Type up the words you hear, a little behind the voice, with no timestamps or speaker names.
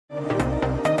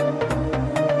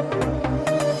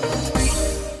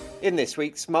In this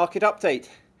week's market update,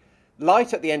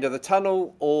 light at the end of the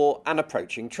tunnel or an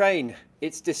approaching train?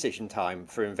 It's decision time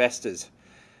for investors.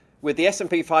 With the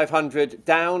S&P 500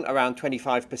 down around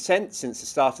 25% since the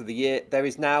start of the year, there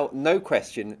is now no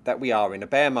question that we are in a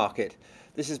bear market.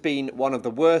 This has been one of the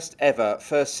worst ever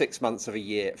first 6 months of a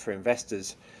year for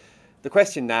investors. The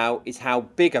question now is how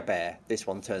big a bear this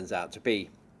one turns out to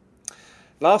be.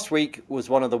 Last week was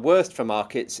one of the worst for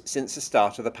markets since the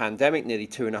start of the pandemic nearly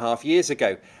 2.5 years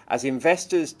ago, as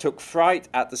investors took fright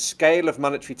at the scale of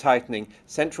monetary tightening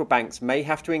central banks may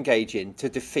have to engage in to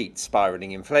defeat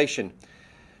spiralling inflation.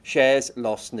 Shares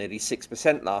lost nearly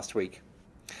 6% last week.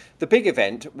 The big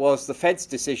event was the Fed's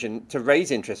decision to raise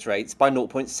interest rates by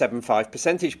 0.75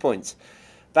 percentage points.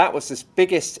 That was the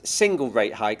biggest single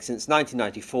rate hike since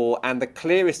 1994 and the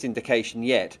clearest indication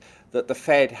yet that the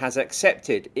Fed has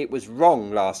accepted it was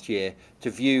wrong last year to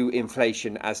view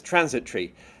inflation as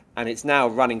transitory, and it's now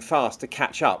running fast to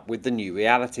catch up with the new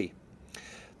reality.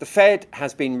 The Fed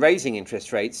has been raising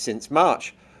interest rates since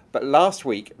March, but last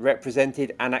week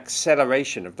represented an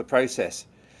acceleration of the process.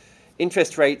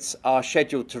 Interest rates are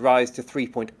scheduled to rise to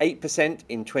 3.8%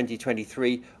 in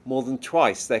 2023, more than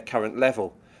twice their current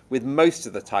level, with most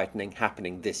of the tightening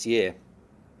happening this year.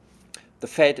 The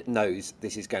Fed knows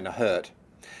this is going to hurt.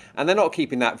 And they're not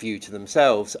keeping that view to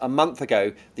themselves. A month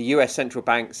ago, the US central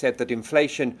bank said that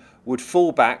inflation would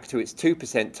fall back to its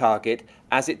 2% target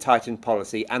as it tightened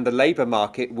policy and the labour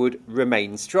market would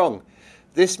remain strong.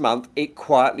 This month, it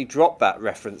quietly dropped that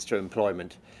reference to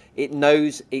employment. It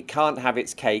knows it can't have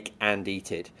its cake and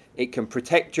eat it. It can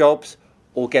protect jobs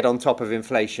or get on top of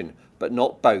inflation, but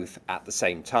not both at the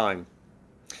same time.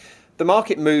 The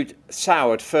market mood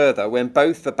soured further when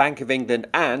both the Bank of England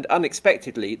and,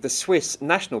 unexpectedly, the Swiss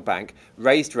National Bank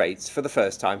raised rates for the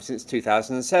first time since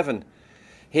 2007.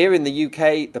 Here in the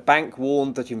UK, the bank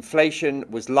warned that inflation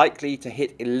was likely to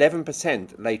hit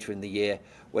 11% later in the year,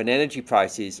 when energy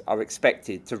prices are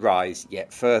expected to rise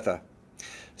yet further.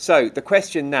 So the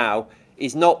question now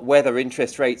is not whether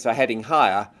interest rates are heading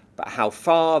higher, but how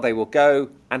far they will go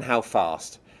and how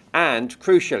fast. And,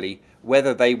 crucially,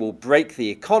 whether they will break the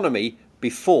economy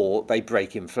before they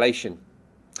break inflation.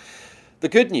 The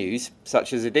good news,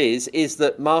 such as it is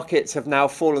that markets have now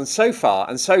fallen so far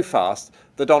and so fast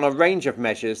that on a range of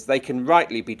measures they can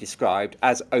rightly be described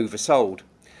as oversold.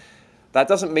 That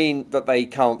doesn't mean that they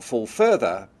can't fall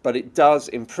further, but it does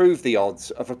improve the odds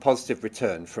of a positive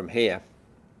return from here.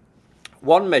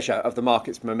 One measure of the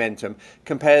market's momentum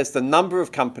compares the number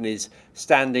of companies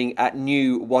standing at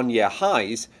new one-year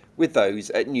highs with those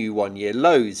at new one-year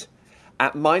lows.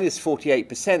 At minus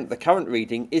 48%, the current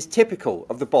reading is typical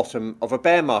of the bottom of a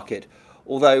bear market,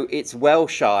 although it's well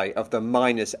shy of the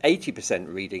minus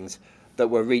 80% readings that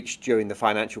were reached during the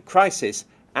financial crisis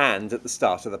and at the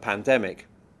start of the pandemic.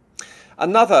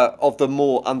 Another of the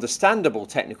more understandable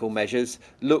technical measures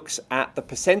looks at the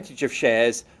percentage of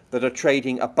shares that are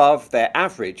trading above their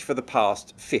average for the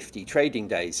past 50 trading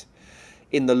days.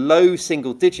 In the low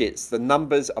single digits, the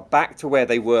numbers are back to where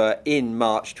they were in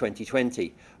March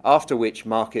 2020, after which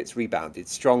markets rebounded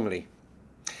strongly.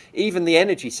 Even the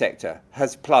energy sector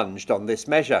has plunged on this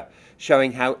measure,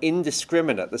 showing how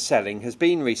indiscriminate the selling has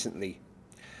been recently.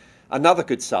 Another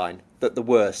good sign that the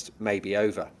worst may be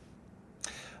over.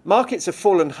 Markets have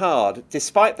fallen hard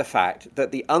despite the fact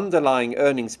that the underlying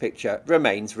earnings picture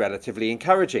remains relatively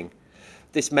encouraging.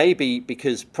 This may be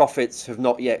because profits have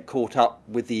not yet caught up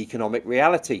with the economic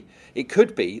reality. It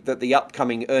could be that the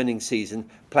upcoming earnings season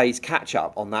plays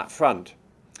catch-up on that front.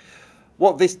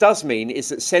 What this does mean is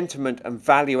that sentiment and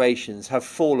valuations have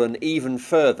fallen even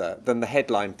further than the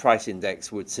headline price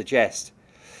index would suggest.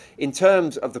 In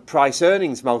terms of the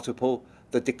price-earnings multiple,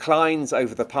 the declines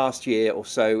over the past year or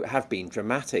so have been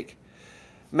dramatic.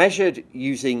 Measured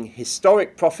using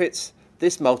historic profits,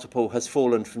 this multiple has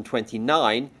fallen from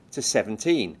 29 to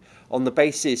 17 on the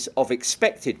basis of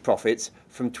expected profits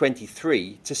from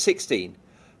 23 to 16.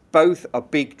 Both are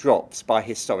big drops by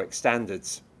historic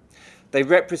standards. They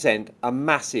represent a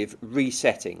massive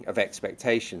resetting of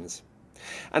expectations.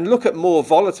 And look at more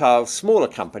volatile, smaller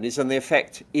companies and the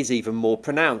effect is even more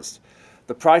pronounced.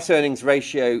 The price-earnings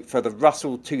ratio for the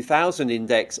Russell 2000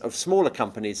 index of smaller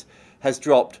companies has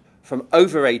dropped from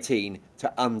over 18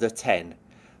 to under 10.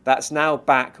 That's now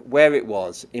back where it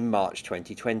was in March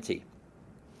 2020.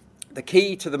 The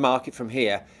key to the market from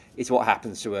here is what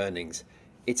happens to earnings.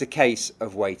 It's a case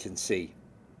of wait and see.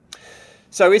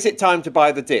 So is it time to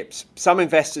buy the dips? Some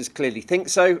investors clearly think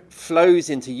so.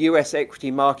 Flows into US equity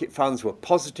market funds were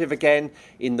positive again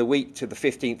in the week to the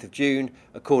 15th of June,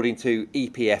 according to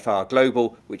EPFR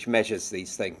Global, which measures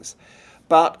these things.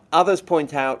 But others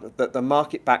point out that the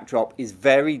market backdrop is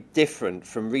very different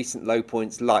from recent low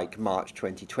points like March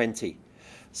 2020.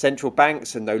 Central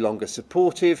banks are no longer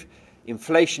supportive,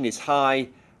 inflation is high,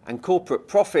 and corporate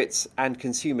profits and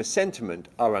consumer sentiment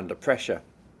are under pressure.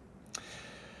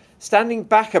 Standing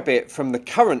back a bit from the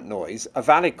current noise, a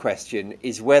valid question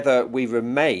is whether we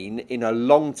remain in a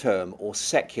long-term or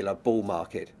secular bull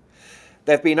market.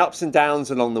 There have been ups and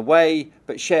downs along the way,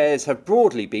 but shares have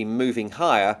broadly been moving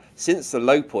higher since the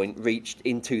low point reached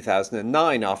in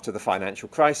 2009 after the financial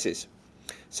crisis.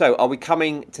 So are we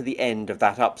coming to the end of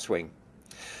that upswing?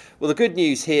 Well, the good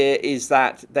news here is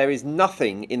that there is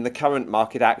nothing in the current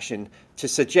market action to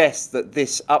suggest that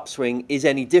this upswing is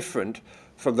any different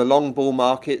from the long bull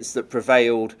markets that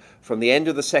prevailed from the end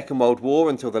of the Second World War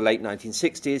until the late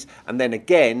 1960s, and then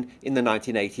again in the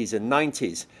 1980s and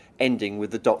 90s, ending with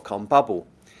the dot-com bubble.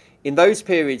 In those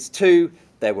periods too,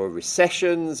 there were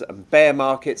recessions and bear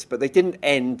markets, but they didn't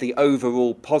end the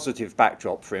overall positive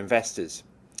backdrop for investors.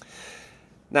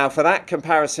 Now, for that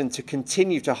comparison to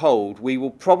continue to hold, we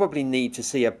will probably need to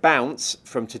see a bounce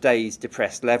from today's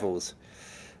depressed levels.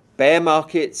 Bear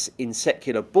markets in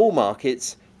secular bull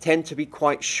markets tend to be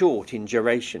quite short in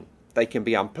duration. They can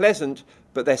be unpleasant,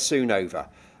 but they're soon over.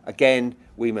 Again,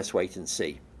 we must wait and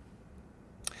see.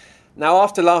 Now,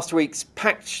 after last week's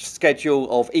packed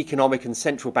schedule of economic and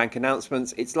central bank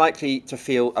announcements, it's likely to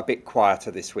feel a bit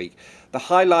quieter this week. The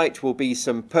highlight will be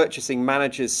some purchasing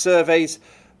managers' surveys,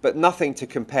 but nothing to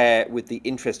compare with the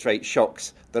interest rate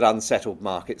shocks that unsettled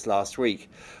markets last week.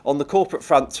 On the corporate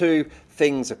front too,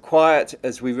 things are quiet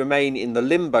as we remain in the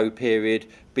limbo period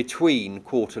between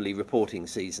quarterly reporting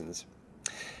seasons.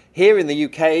 Here in the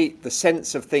UK, the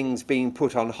sense of things being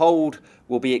put on hold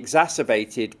will be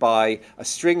exacerbated by a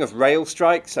string of rail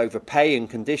strikes over pay and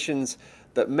conditions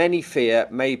that many fear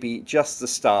may be just the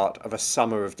start of a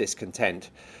summer of discontent,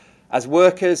 as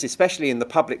workers, especially in the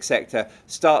public sector,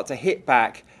 start to hit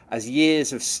back as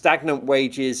years of stagnant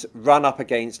wages run up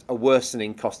against a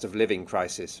worsening cost of living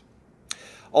crisis.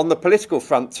 On the political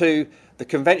front too, the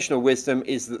conventional wisdom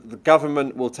is that the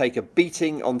government will take a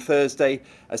beating on Thursday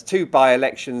as two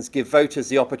by-elections give voters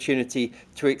the opportunity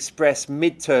to express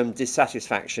mid-term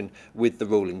dissatisfaction with the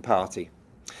ruling party.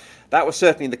 That was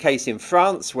certainly the case in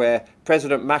France, where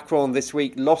President Macron this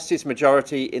week lost his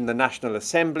majority in the National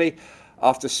Assembly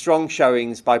after strong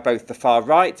showings by both the far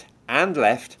right and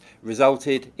left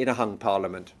resulted in a hung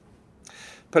parliament.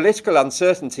 Political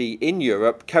uncertainty in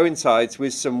Europe coincides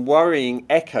with some worrying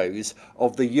echoes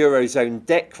of the Eurozone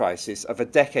debt crisis of a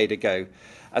decade ago,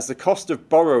 as the cost of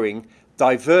borrowing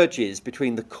diverges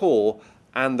between the core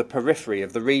and the periphery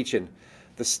of the region.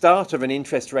 The start of an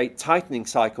interest rate tightening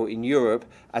cycle in Europe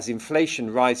as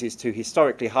inflation rises to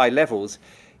historically high levels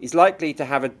is likely to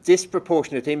have a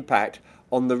disproportionate impact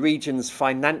on the region's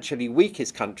financially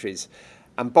weakest countries,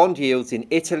 and bond yields in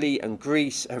Italy and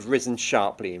Greece have risen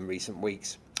sharply in recent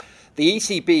weeks. The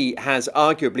ECB has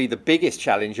arguably the biggest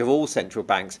challenge of all central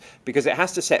banks because it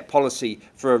has to set policy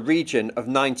for a region of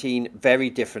 19 very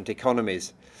different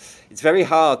economies. It's very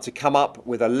hard to come up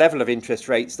with a level of interest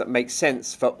rates that makes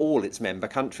sense for all its member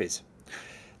countries.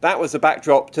 That was the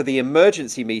backdrop to the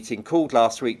emergency meeting called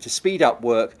last week to speed up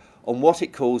work on what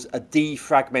it calls a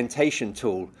defragmentation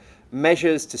tool,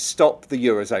 measures to stop the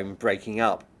Eurozone breaking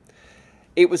up.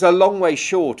 It was a long way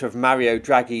short of Mario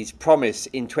Draghi's promise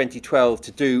in 2012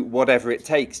 to do whatever it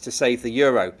takes to save the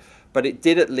euro, but it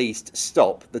did at least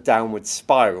stop the downward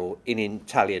spiral in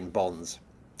Italian bonds.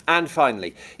 And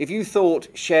finally, if you thought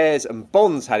shares and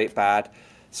bonds had it bad,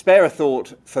 spare a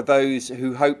thought for those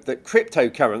who hope that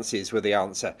cryptocurrencies were the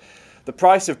answer. The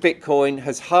price of Bitcoin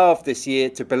has halved this year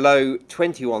to below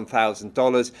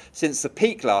 $21,000. Since the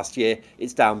peak last year,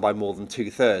 it's down by more than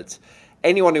 2/3.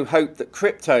 Anyone who hoped that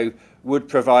crypto would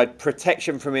provide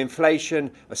protection from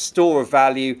inflation, a store of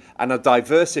value, and a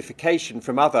diversification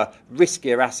from other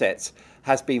riskier assets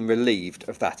has been relieved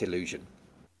of that illusion.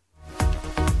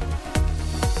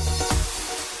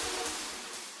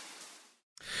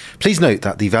 Please note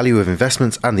that the value of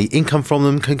investments and the income from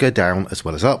them can go down as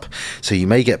well as up, so you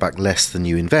may get back less than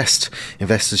you invest.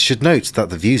 Investors should note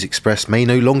that the views expressed may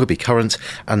no longer be current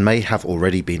and may have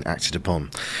already been acted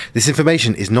upon. This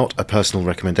information is not a personal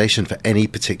recommendation for any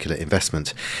particular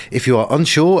investment. If you are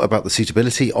unsure about the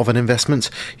suitability of an investment,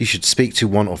 you should speak to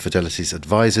one of Fidelity's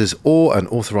advisors or an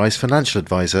authorised financial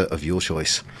advisor of your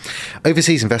choice.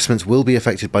 Overseas investments will be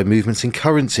affected by movements in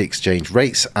currency exchange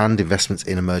rates, and investments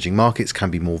in emerging markets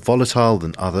can be more volatile volatile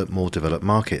than other more developed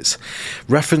markets.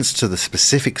 Reference to the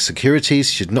specific securities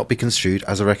should not be construed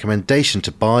as a recommendation to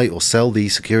buy or sell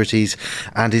these securities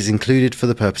and is included for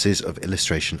the purposes of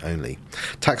illustration only.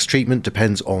 Tax treatment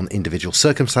depends on individual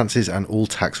circumstances and all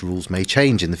tax rules may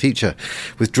change in the future.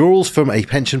 Withdrawals from a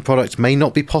pension product may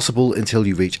not be possible until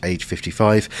you reach age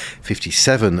 55,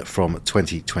 57 from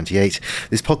 2028.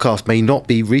 This podcast may not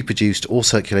be reproduced or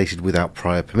circulated without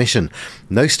prior permission.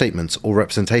 No statements or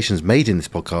representations made in this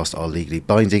podcast are legally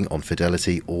binding on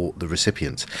Fidelity or the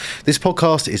recipient. This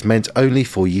podcast is meant only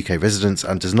for UK residents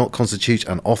and does not constitute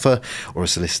an offer or a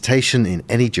solicitation in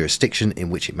any jurisdiction in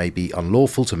which it may be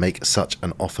unlawful to make such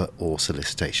an offer or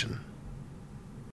solicitation.